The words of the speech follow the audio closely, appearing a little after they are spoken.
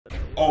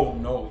Oh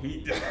no, he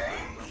did.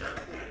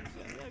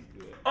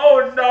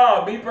 Oh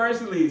no, me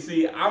personally,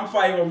 see, I'm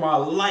fighting with my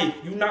life.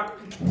 You not.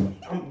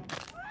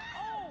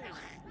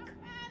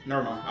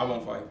 Never mind, I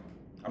won't fight.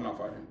 I'm not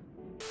fighting.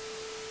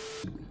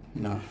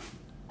 Nah.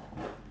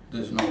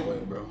 There's no way,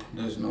 bro.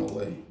 There's no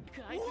way.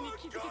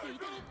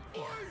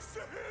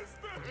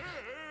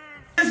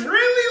 It's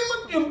really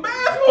looking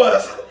bad for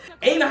us.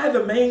 Ain't I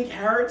the main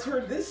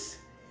character? This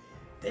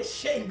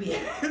shouldn't be.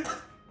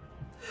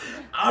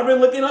 I've been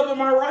looking up at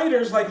my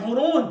writers like, hold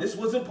on, this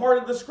wasn't part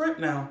of the script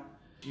now.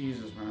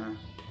 Jesus, man.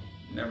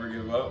 Never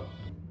give up.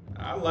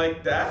 I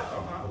like that.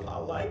 I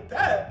like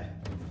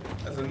that.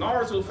 As a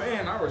Naruto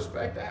fan, I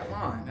respect that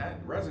line.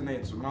 That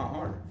resonates with my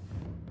heart.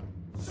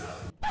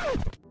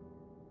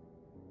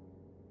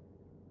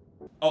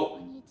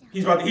 Oh,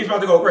 he's about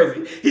to go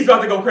crazy. He's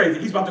about to go crazy.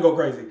 He's about to go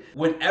crazy.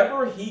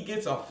 Whenever he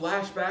gets a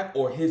flashback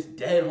or his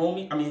dead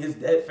homie, his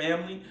dead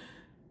family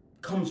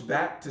comes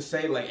back to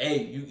say like,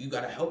 hey, you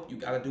gotta help, you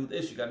gotta do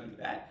this, you gotta do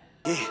that.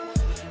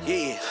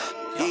 Yeah.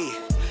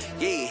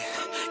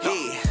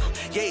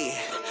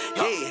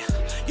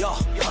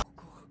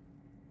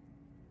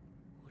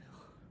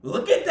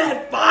 Look at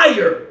that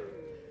fire.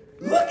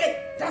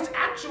 That's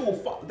actual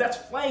fire. That's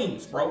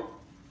flames, bro.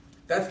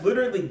 That's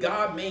literally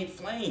God-made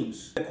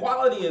flames. The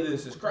quality of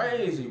this is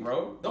crazy,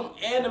 bro. Them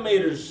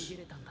animators,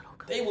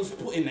 they was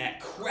putting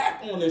that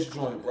crap on this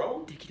joint,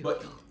 bro.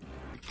 But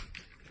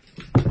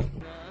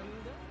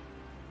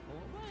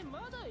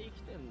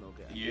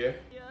yeah.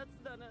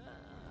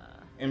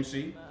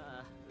 MC,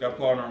 got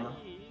plot armor.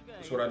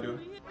 That's what I do.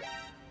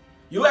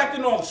 You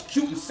acting all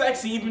cute and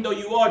sexy even though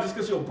you are just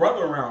because your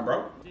brother around,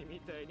 bro.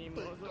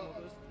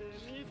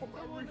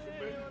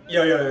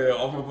 Yo,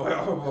 off my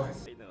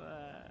voice.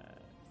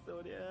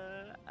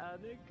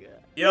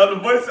 Yo,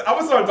 the voice, I'm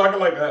gonna start talking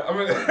like that. I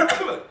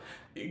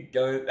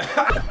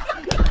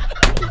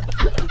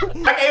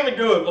can't even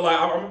do it, but like,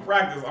 I'm gonna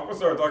practice. I'm gonna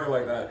start talking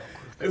like that.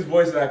 This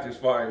voice actor's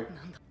fire.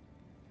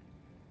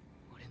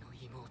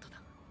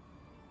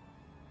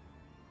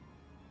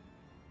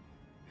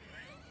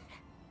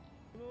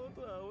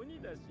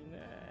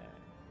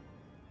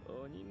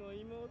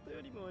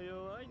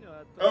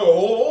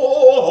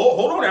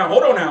 Oh,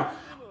 hold on now.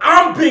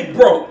 I'm big,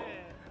 bro.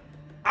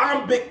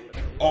 I'm big.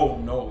 Oh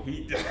no,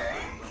 he did.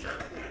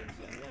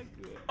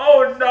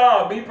 Oh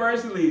no, me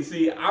personally,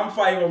 see, I'm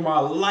fighting with my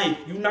life.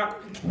 You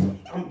not.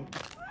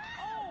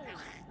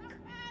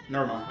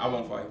 Never mind, I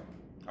won't fight.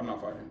 I'm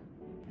not fighting.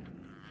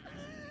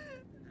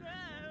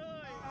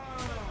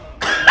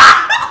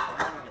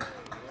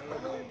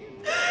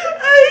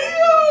 Hey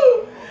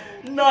yo!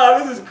 Nah,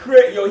 this is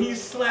crazy. Yo,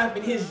 he's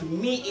slapping his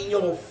meat in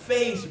your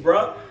face,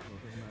 bro.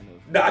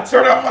 Nah,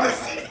 turn off on this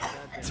thing.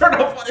 Turn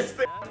off on this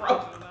thing,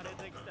 bro.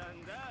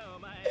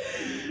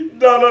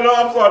 No,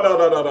 I'm sorry,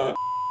 no.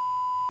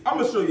 I'm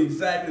gonna show you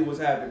exactly what's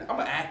happening. I'm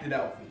gonna act it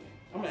out for you.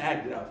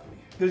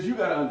 Because you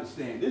gotta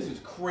understand, this is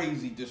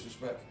crazy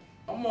disrespectful.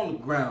 I'm on the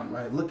ground,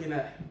 right, looking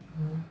at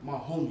my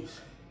homies.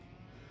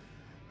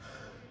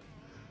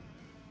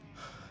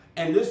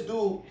 And this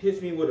dude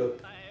hits me with a...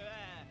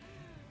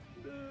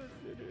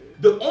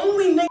 The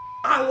only nigga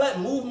I let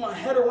move my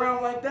head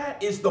around like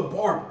that is the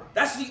barber.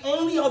 That's the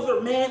only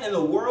other man in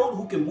the world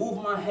who can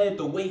move my head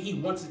the way he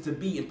wants it to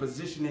be and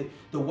position it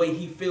the way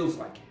he feels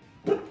like it.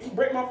 He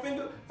break my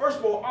finger. First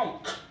of all, I'm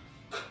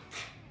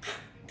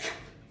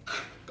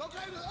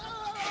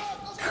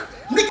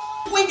nigga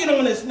swinging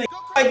on this nigga.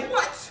 Like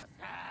what?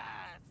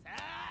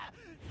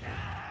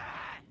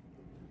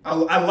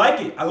 I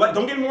like it.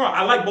 Don't get me wrong.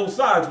 I like both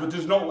sides, but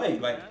there's no way.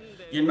 Like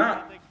you're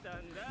not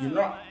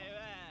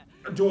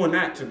doing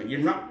that to me.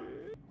 You're not.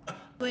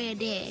 We're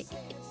dead.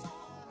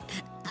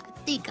 I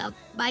think I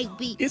might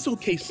be. It's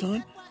okay,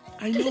 son.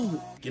 I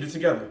know. Get it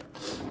together.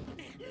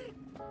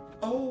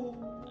 Oh.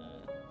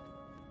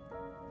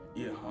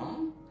 Yeah, huh?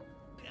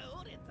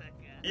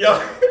 Yo.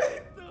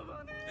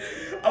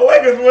 I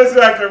like his voice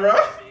actor, bro.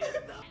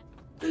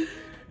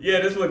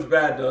 Yeah, this looks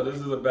bad, though. This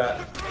is a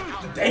bad.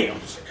 Damn.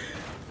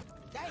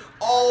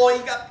 Oh,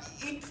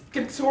 he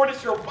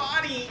contorted your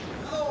body.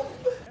 Oh.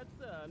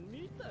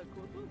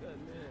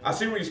 I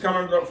see where he's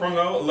coming from,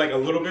 though, like a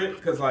little bit,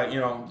 because, like,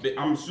 you know,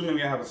 I'm assuming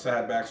they have a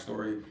sad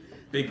backstory.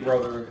 Big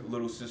brother,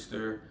 little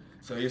sister.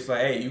 So he's like,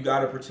 hey, you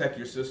gotta protect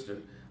your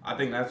sister. I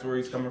think that's where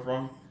he's coming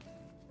from.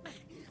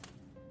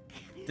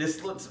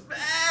 This looks bad.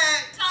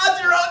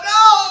 Tanjiro,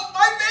 no!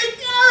 My main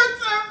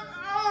character!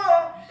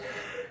 Oh,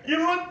 you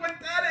look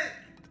pathetic.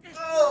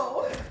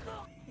 Oh,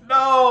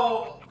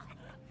 no.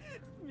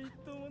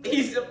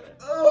 He's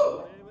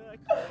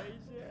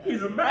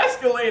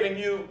emasculating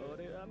you.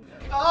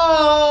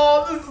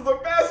 Oh, this is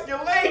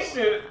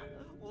emasculation.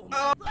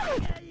 Oh.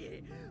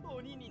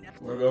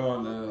 We're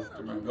going the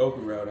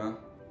Goku route, huh?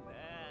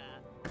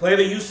 Play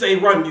the You Say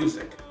Run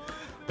music.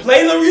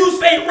 Play the You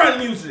Say Run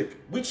music.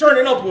 We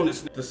turning up on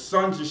this. The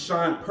sun just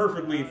shined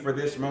perfectly for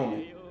this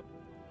moment.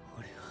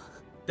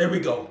 There we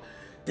go.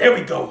 There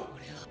we go.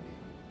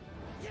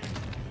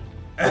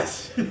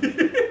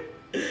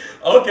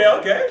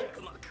 Okay.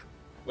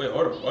 Wait,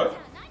 hold on, what?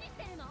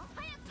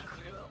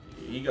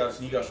 he got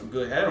some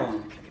good head on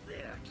him.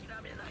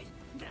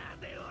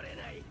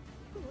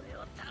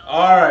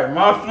 Alright,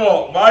 my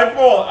fault. My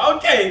fault.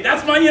 Okay,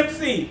 that's my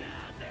MC.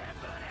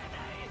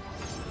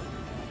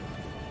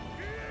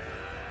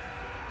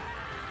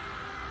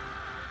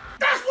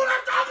 That's what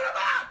I'm talking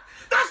about!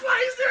 That's why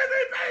he's the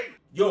MVP!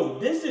 Yo,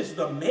 this is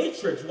the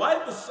Matrix. Why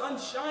is the sun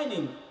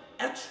shining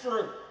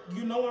extra,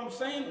 you know what I'm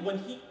saying? When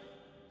he...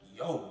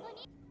 Yo.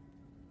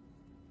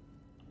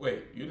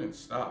 Wait, you didn't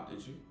stop,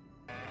 did you?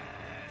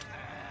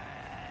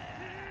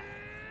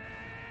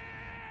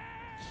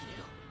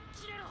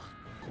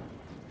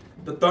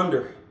 The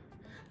thunder.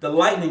 The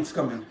lightning's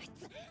coming.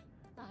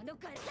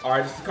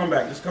 Alright, just come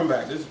back. Just come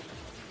back. This...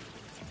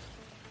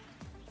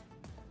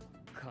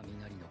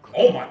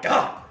 Oh my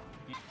god!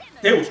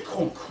 They was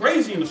going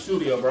crazy in the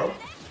studio, bro.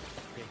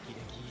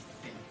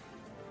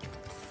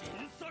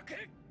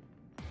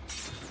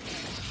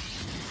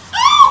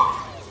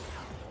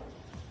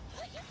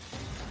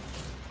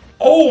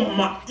 Oh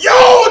my...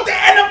 Yo! The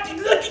NFT...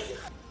 Look at...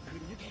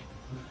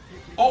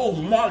 Oh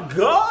my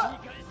god!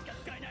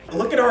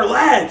 Look at our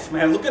lads,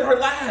 man. Look at our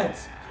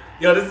lads.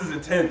 Yo, this is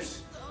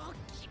intense.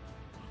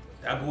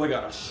 That boy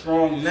got a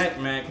strong neck,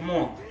 man. Come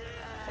on.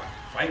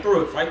 Fight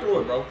through it. Fight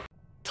through it, bro.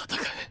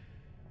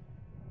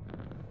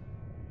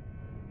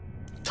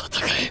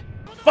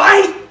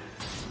 Fight!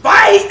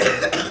 Fight!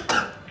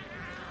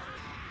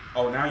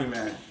 Oh, now you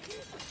mad.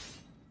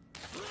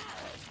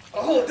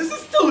 Oh, this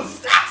is too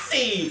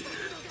sexy!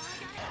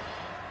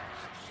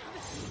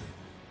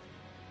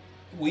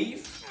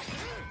 Weave.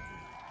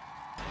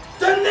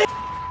 The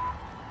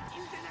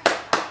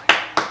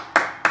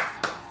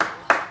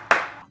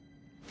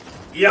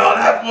Yo,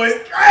 that boy's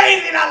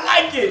crazy and I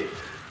like it!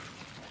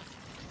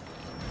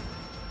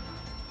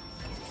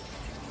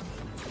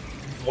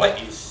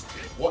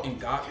 What in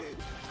God?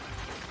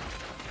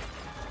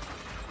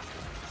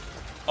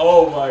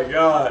 Oh my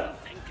god.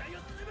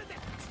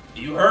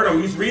 You heard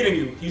him, he's reading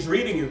you. He's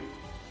reading you.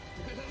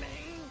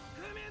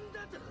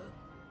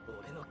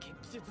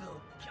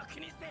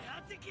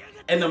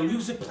 And the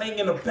music playing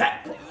in the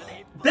background.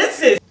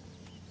 This is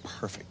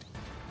Perfect.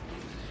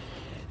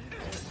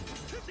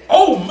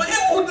 Oh man,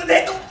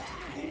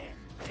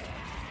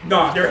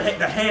 nah,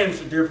 the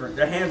hands are different.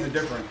 Their hands are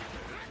different.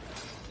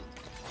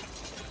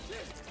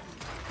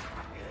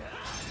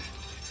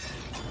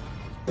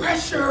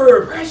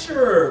 Pressure,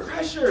 pressure,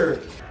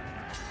 pressure.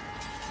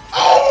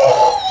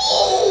 Oh!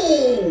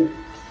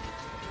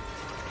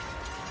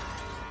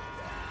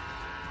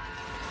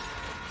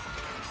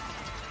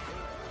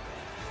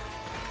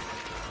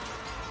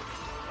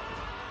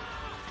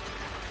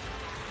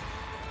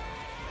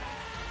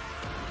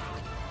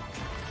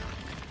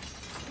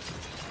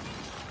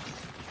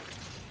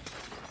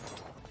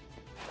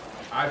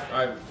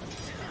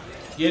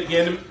 Get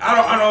him. I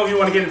don't know if you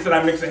want to get into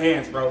that mix of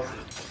hands, bro.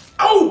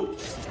 Oh!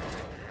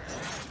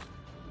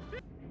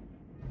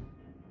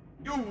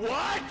 You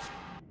what?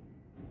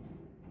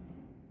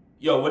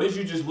 Yo, what did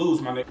you just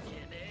lose, my nigga?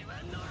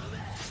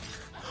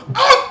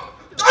 Oh!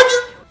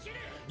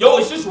 Yo,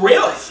 is this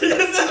real? Is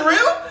this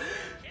real?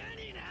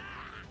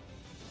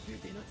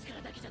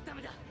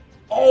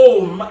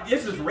 Oh my,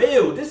 this is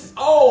real. This is,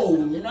 oh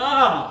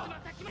nah.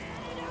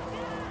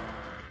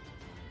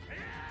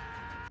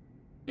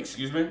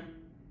 Excuse me?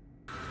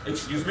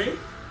 Excuse me?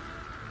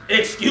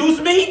 Excuse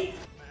me?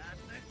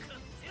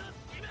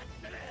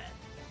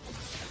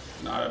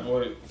 Nah, that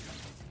boy.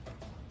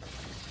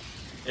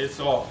 It's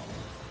off.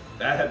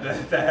 The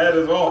head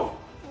is off.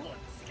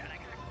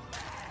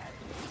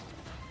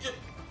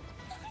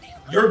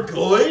 You're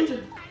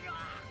good?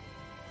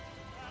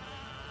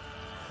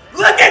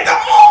 Look at the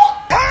move!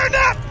 Turn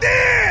up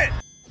then!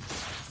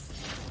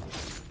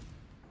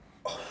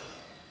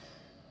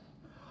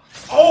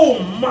 Oh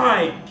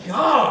my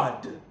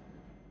god!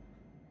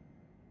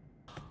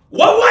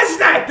 What was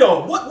that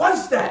though? What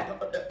was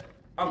that?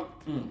 Let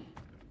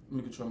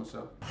me control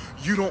myself.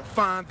 You don't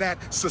find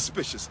that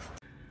suspicious?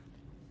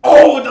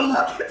 Oh, the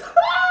look!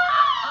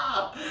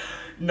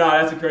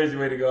 Nah, that's a crazy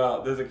way to go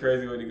out. That's a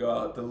crazy way to go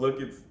out. The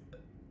look is...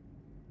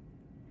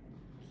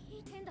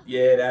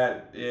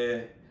 Yeah, yeah.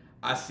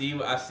 I see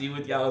what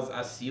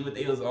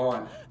they was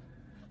on.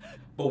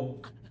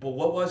 But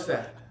what was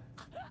that?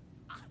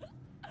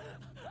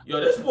 Yo,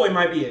 this boy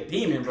might be a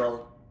demon,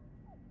 bro.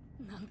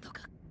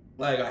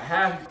 Like a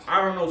half,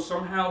 I don't know,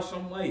 somehow,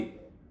 some way.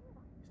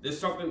 There's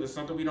something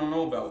we don't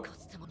know about.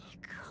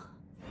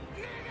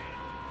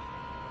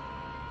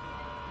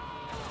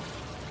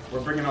 We're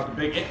bringing out the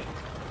big it.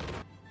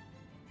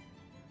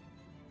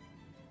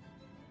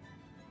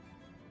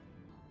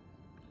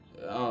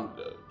 I don't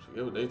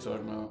forget what they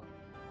talking about.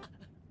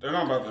 They're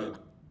not about to.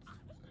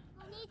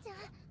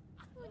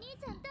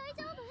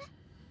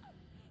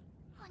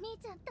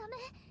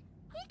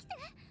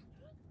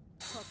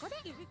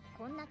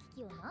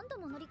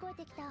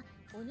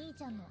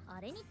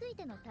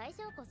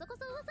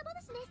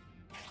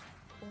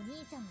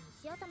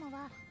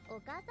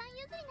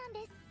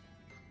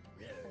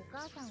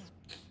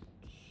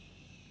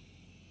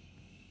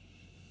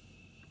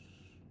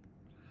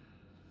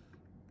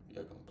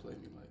 You're gonna play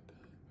me like that.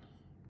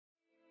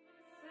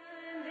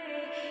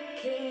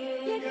 け